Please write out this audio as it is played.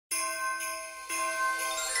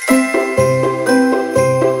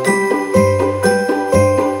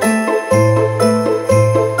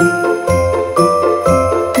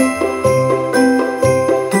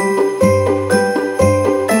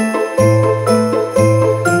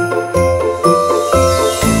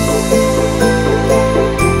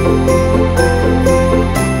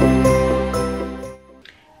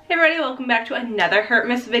Another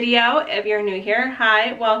Herpmas video. If you're new here,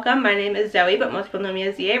 hi, welcome. My name is Zoe, but most people know me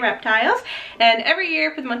as 𝘼𝙪𝙨𝙨, and every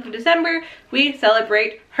year for the month of December, we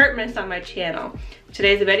celebrate Herpmas on my channel.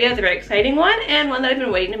 Today's video is a very exciting one, and one that I've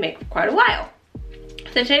been waiting to make for quite a while.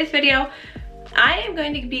 So today's video, I am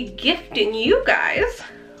going to be gifting you guys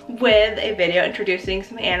with a video introducing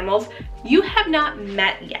some animals you have not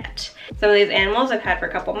met yet. Some of these animals I've had for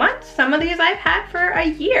a couple months, some of these I've had for a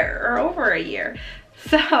year or over a year.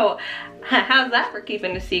 So how's that for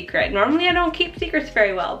keeping a secret? Normally I don't keep secrets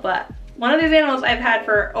very well, but one of these animals I've had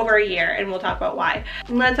for over a year, and we'll talk about why.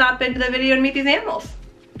 Let's hop into the video and meet these animals.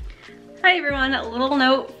 Hi everyone, a little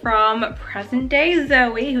note from present day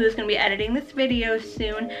Zoe, who is going to be editing this video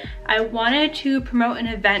soon. I wanted to promote an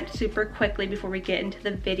event super quickly before we get into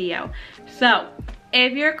the video. So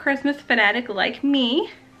if you're a Christmas fanatic like me,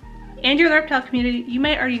 and you're in the reptile community, you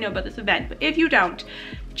might already know about this event, but if you don't,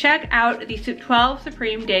 check out the 12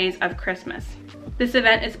 Supreme Days of Christmas. This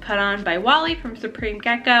event is put on by Wally from Supreme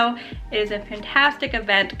Gecko. It is a fantastic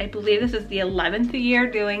event. I believe this is the 11th year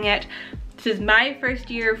doing it. This is my first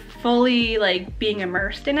year fully being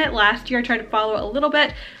immersed in it. Last year I tried to follow a little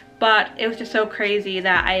bit, but it was just so crazy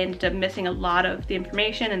that I ended up missing a lot of the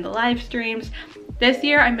information and the live streams. This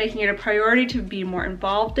year, I'm making it a priority to be more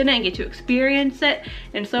involved in it and get to experience it.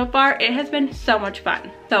 And so far, it has been so much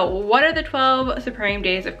fun. So what are the 12 Supreme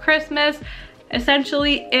Days of Christmas?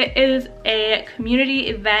 Essentially, it is a community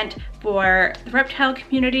event for the reptile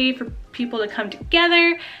community, for people to come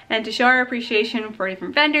together and to show our appreciation for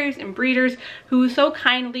different vendors and breeders who so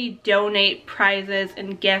kindly donate prizes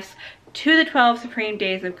and gifts to the 12 Supreme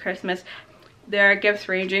Days of Christmas. There are gifts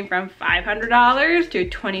ranging from $500 to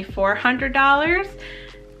 $2,400.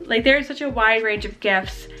 There's such a wide range of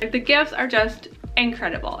gifts. The gifts are just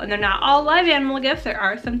incredible, and they're not all live animal gifts. There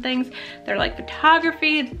are some things that are like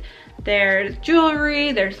photography, there's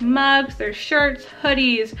jewelry, there's mugs, there's shirts,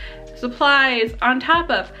 hoodies, supplies, on top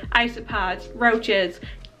of isopods, roaches,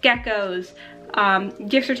 geckos,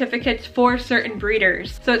 gift certificates for certain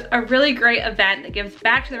breeders. So it's a really great event that gives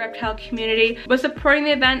back to the reptile community, but supporting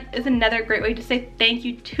the event is another great way to say thank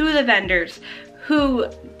you to the vendors who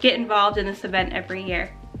get involved in this event every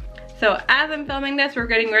year. So as I'm filming this, we're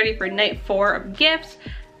getting ready for night 4 of gifts,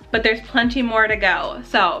 but there's plenty more to go.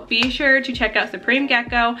 So be sure to check out Supreme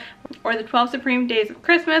Gecko or the 12 Supreme Days of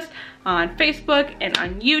Christmas on Facebook and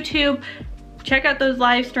on YouTube. Check out those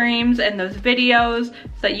live streams and those videos so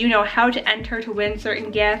that you know how to enter to win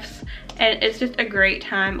certain gifts. And it's just a great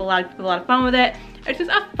time. A lot of people have a lot of fun with it. It's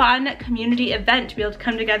just a fun community event to be able to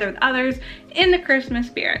come together with others in the Christmas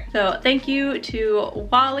spirit. So thank you to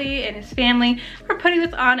Wally and his family for putting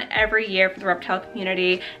this on every year for the reptile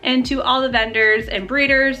community, and to all the vendors and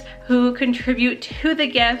breeders who contribute to the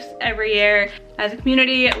gifts every year. As a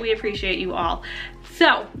community, we appreciate you all.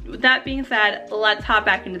 So with that being said, let's hop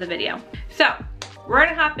back into the video. So we're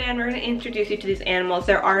gonna hop in, we're gonna introduce you to these animals.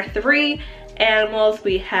 There are 3 animals.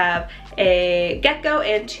 We have a gecko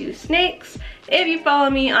and 2 snakes. If you follow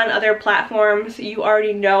me on other platforms, you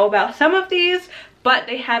already know about some of these, but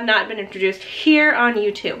they have not been introduced here on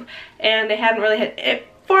YouTube, and they haven't really had a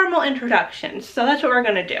formal introduction. So that's what we're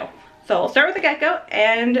gonna do. So we'll start with the gecko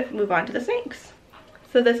and move on to the snakes.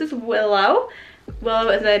 So this is Willow. Willow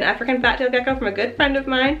is an African fat-tailed gecko from a good friend of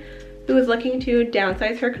mine who is looking to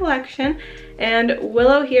downsize her collection. And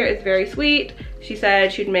Willow here is very sweet. She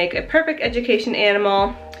said she'd make a perfect education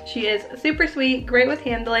animal. She is super sweet, great with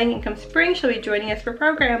handling, and come spring she'll be joining us for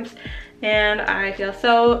programs. And I feel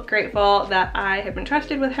so grateful that I have been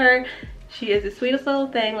trusted with her. She is the sweetest little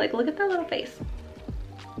thing. Look at that little face.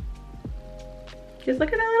 Just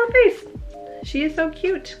look at that little face. She is so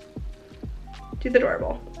cute. She's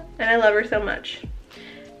adorable, and I love her so much.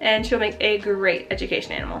 And she'll make a great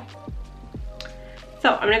education animal.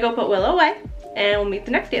 So I'm gonna go put Willow away, and we'll meet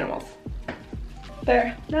the next animals.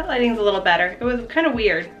 There, that lighting's a little better. It was kind of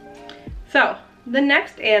weird. So the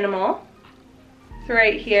next animal is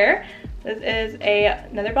right here. This is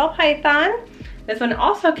another ball python. This one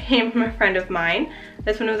also came from a friend of mine.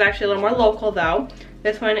 This one was actually a little more local though.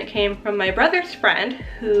 This one came from my brother's friend,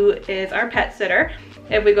 who is our pet sitter.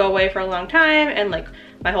 If we go away for a long time and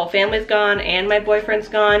my whole family's gone and my boyfriend's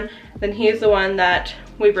gone, then he's the one that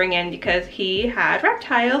we bring in because he had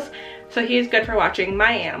reptiles. So he's good for watching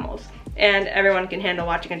my animals, and everyone can handle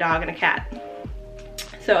watching a dog and a cat.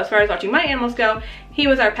 So as far as watching my animals go, he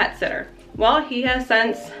was our pet sitter. Well, he has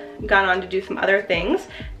since gone on to do some other things.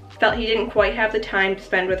 Felt he didn't quite have the time to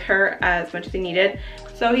spend with her as much as he needed.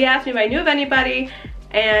 So he asked me if I knew of anybody,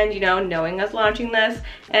 and you know, knowing us launching this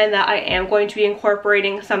and that I am going to be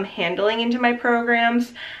incorporating some handling into my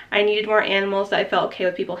programs, I needed more animals that I felt okay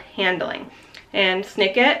with people handling. And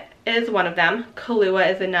𝘲𝙀𝙀 is one of them,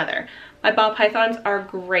 𝘼𝙪𝙨 is another. My ball pythons are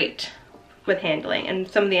great with handling and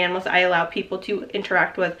some of the animals I allow people to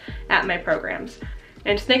interact with at my programs.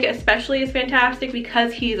 And 𝘲𝙀𝙀 especially is fantastic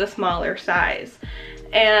because he's a smaller size.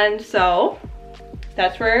 And so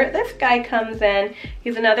that's where this guy comes in.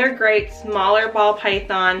 He's another great smaller ball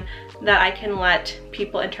python that I can let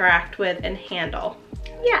people interact with and handle.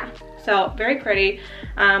 Yeah, so very pretty.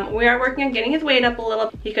 We are working on getting his weight up a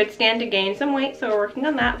little. He could stand to gain some weight, so we're working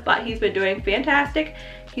on that, but he's been doing fantastic.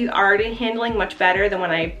 He's already handling much better than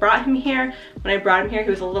when I brought him here. When I brought him here, he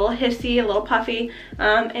was a little hissy, a little puffy,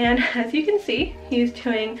 and as you can see, he's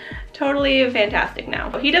doing totally fantastic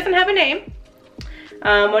now. He doesn't have a name.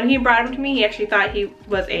 When he brought him to me, he actually thought he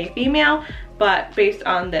was a female, but based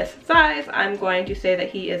on this size, I'm going to say that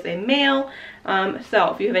he is a male.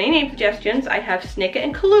 So if you have any name suggestions, I have 𝘲𝙀𝙀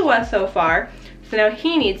and 𝘼𝙪𝙨 so far. So now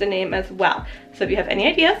he needs a name as well. So if you have any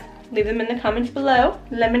ideas, leave them in the comments below.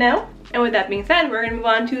 Let me know. And with that being said, we're gonna move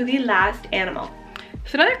on to the last animal.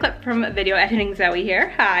 So another clip from video editing Zoe here.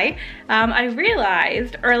 Hi. I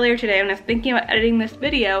realized earlier today when I was thinking about editing this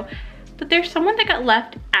video that there's someone that got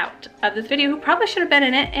left out of this video who probably should have been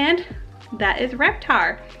in it, and that is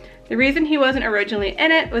Reptar. The reason he wasn't originally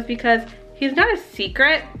in it was because he's not a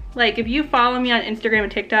secret. Like, if you follow me on Instagram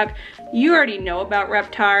and TikTok, you already know about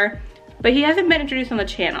Reptar, but he hasn't been introduced on the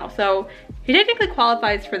channel, so he technically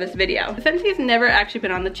qualifies for this video. Since he's never actually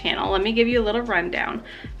been on the channel, let me give you a little rundown.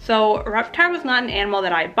 So Reptar was not an animal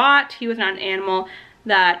that I bought. He was not an animal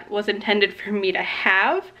that was intended for me to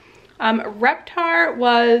have. Reptar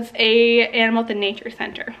was a animal at the nature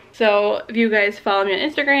center. So if you guys follow me on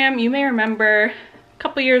Instagram, you may remember a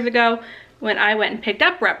couple years ago when I went and picked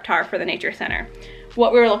up Reptar for the nature center.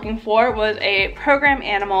 What we were looking for was a program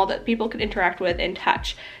animal that people could interact with and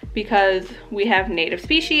touch, because we have native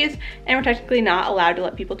species and we're technically not allowed to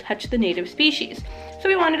let people touch the native species. So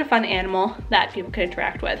we wanted a fun animal that people could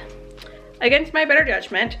interact with. Against my better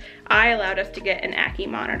judgment, I allowed us to get an 𝘬𝙀𝙀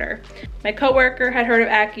monitor. My coworker had heard of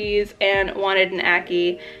𝘬𝙀𝙀s and wanted an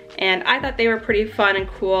𝘬𝙀𝙀, and I thought they were pretty fun and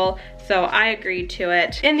cool, so I agreed to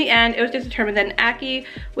it. In the end, it was just determined that an 𝘬𝙬𝙀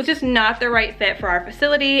was just not the right fit for our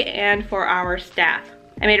facility and for our staff.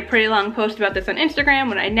 I made a pretty long post about this on Instagram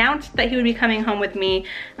when I announced that he would be coming home with me.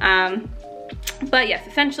 But yes,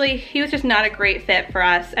 essentially, he was just not a great fit for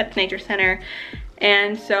us at the nature center.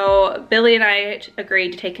 And so Billy and I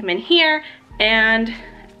agreed to take him in here, and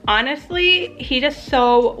honestly, he does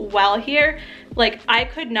so well here. Like, I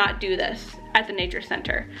could not do this at the nature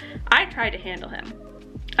center. I tried to handle him,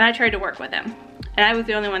 and I tried to work with him, and I was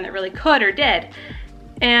the only one that really could or did.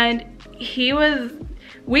 And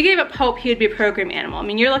we gave up hope he would be a program animal. I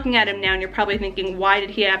mean, you're looking at him now and you're probably thinking, why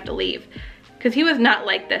did he have to leave? Because he was not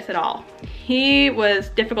like this at all. He was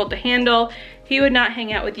difficult to handle. He would not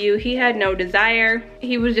hang out with you. He had no desire.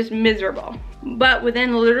 He was just miserable. But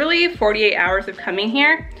within literally 48 hours of coming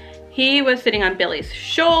here, he was sitting on Billy's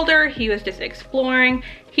shoulder. He was just exploring.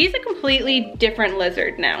 He's a completely different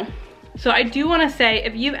lizard now. So I do want to say,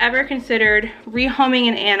 if you've ever considered rehoming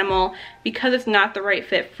an animal because it's not the right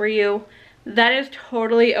fit for you, that is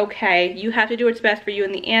totally okay. You have to do what's best for you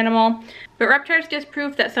and the animal. But Reptar's just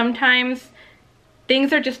proof that sometimes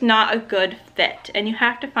things are just not a good fit, and you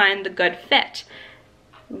have to find the good fit.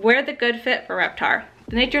 We're the good fit for Reptar.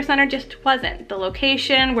 The nature center just wasn't. The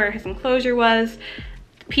location where his enclosure was,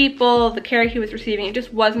 the people, the care he was receiving, it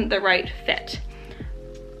just wasn't the right fit.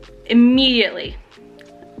 Immediately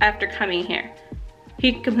after coming here,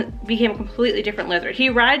 he became a completely different lizard. He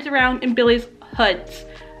rides around in Billy's hoods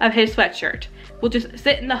of his sweatshirt. Will just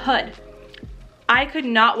sit in the hood. I could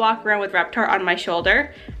not walk around with Reptar on my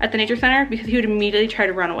shoulder at the nature center because he would immediately try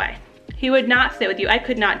to run away. He would not sit with you. I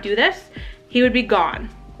could not do this. He would be gone.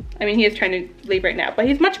 I mean, he is trying to leave right now, but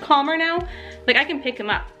he's much calmer now. Like, I can pick him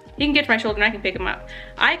up. He can get to my shoulder and I can pick him up.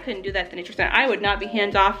 I couldn't do that at the nature center. I would not be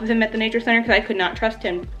hands off with him at the nature center because I could not trust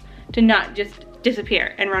him to not just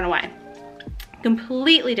disappear and run away.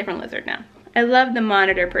 Completely different lizard now. I love the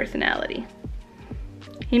monitor personality.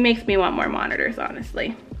 He makes me want more monitors,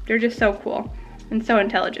 honestly. They're just so cool and so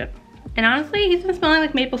intelligent. And honestly, he's been smelling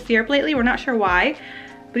like maple syrup lately. We're not sure why,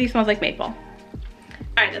 but he smells like maple.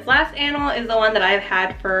 All right, this last animal is the one that I've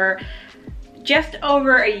had for just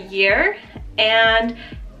over a year, and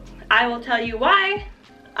I will tell you why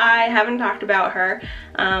I haven't talked about her,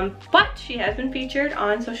 but she has been featured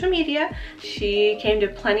on social media. She came to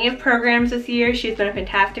plenty of programs this year. She's been a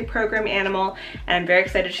fantastic program animal, and I'm very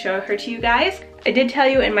excited to show her to you guys. I did tell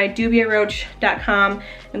you in my 𝘼𝙪𝙪𝙞𝙤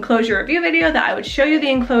enclosure review video that I would show you the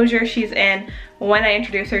enclosure she's in when I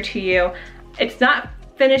introduce her to you. It's not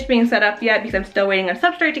finished being set up yet because I'm still waiting on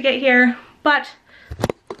substrate to get here, but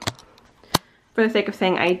for the sake of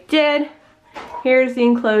saying I did, here's the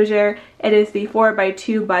enclosure. It is the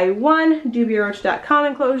 4x2x1 𝘼𝙪𝙪𝙞𝙤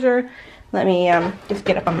enclosure. Let me just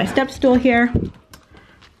get up on my step stool here.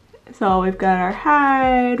 So we've got our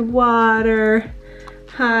hide, water,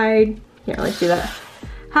 hide, can't really see that,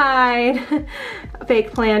 hide,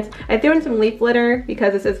 fake plants. I threw in some leaf litter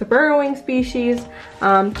because this is a burrowing species,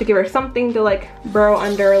 to give her something to like burrow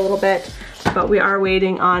under a little bit, but we are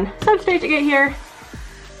waiting on substrate to get here.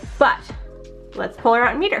 But let's pull her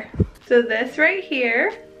out and meet her. So this right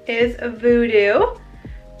here is Voodoo.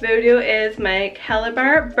 Voodoo is my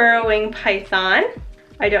Calabar burrowing python.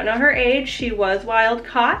 I don't know her age. She was wild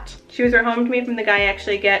caught. She was rehomed to me from the guy I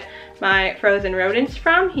actually get my frozen rodents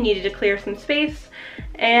from. He needed to clear some space,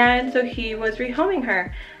 and so he was rehoming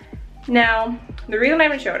her. Now, the reason I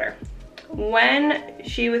haven't showed her, when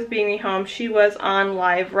she was being rehomed, she was on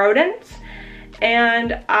live rodents,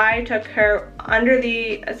 and I took her under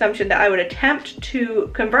the assumption that I would attempt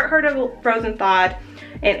to convert her to frozen thawed,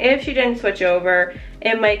 and if she didn't switch over,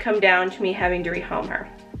 it might come down to me having to rehome her.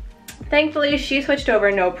 Thankfully, she switched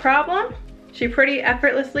over no problem. She pretty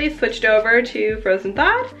effortlessly switched over to frozen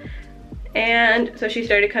thawed, and so she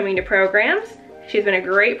started coming to programs. She's been a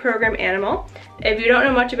great program animal. If you don't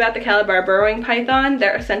know much about the Calabar burrowing python,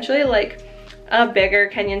 they're essentially like a bigger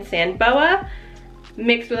Kenyan sand boa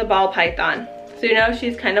mixed with a ball python. So you know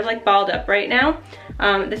she's kind of like balled up right now.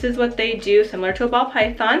 This is what they do, similar to a ball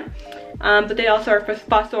python, but they also are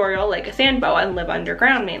fossorial like a sand boa and live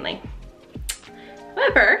underground mainly.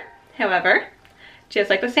 However, just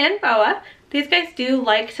like the sand boa, these guys do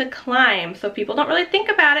like to climb, so people don't really think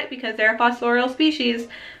about it because they're a fossorial species,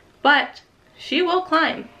 but she will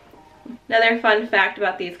climb. Another fun fact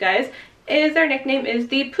about these guys is their nickname is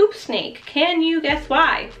the poop snake. Can you guess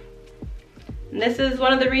why? And this is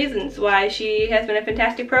one of the reasons why she has been a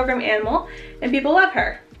fantastic program animal and people love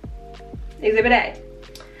her. Exhibit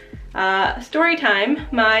A. Story time.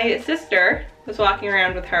 My sister was walking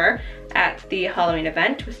around with her at the Halloween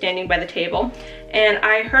event, was standing by the table, and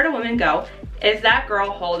I heard a woman go, "Is that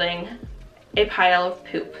girl holding a pile of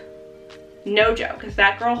poop?" No joke, is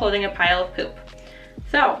that girl holding a pile of poop?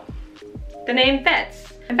 So, the name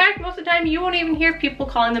fits. In fact, most of the time you won't even hear people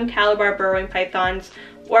calling them Calabar burrowing pythons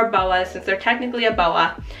or boas, since they're technically a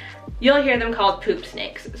boa. You'll hear them called poop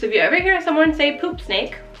snakes. So if you ever hear someone say poop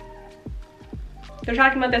snake, they're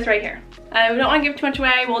talking about this right here. I don't want to give too much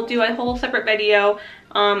away. We'll do a whole separate video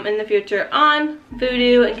in the future on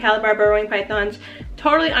Voodoo and Calabar burrowing pythons.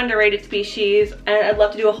 Totally underrated species, and I'd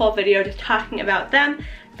love to do a whole video just talking about them.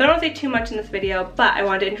 So I don't want to say too much in this video, but I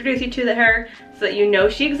wanted to introduce you to her so that you know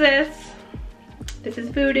she exists. This is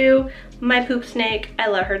Voodoo, my poop snake. I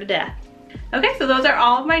love her to death. Okay, so those are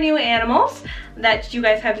all of my new animals that you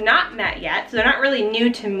guys have not met yet. So they're not really new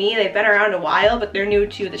to me. They've been around a while, but they're new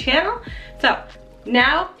to the channel. So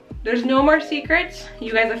now there's no more secrets.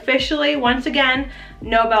 You guys officially, once again,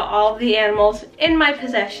 know about all of the animals in my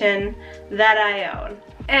possession that I own.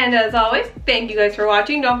 And as always, thank you guys for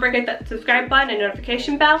watching. Don't forget that subscribe button and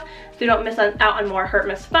notification bell so you don't miss out on more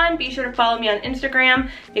Herpmas fun. Be sure to follow me on Instagram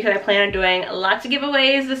because I plan on doing lots of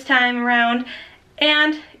giveaways this time around.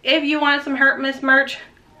 And if you want some Herpmas merch,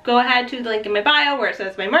 go ahead to the link in my bio where it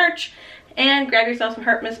says my merch and grab yourself some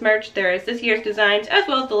Herpmas merch. There is this year's designs as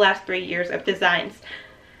well as the last 3 years of designs.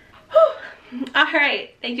 Whew.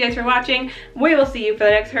 Alright, thank you guys for watching. We will see you for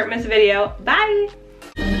the next Herpmas video. Bye!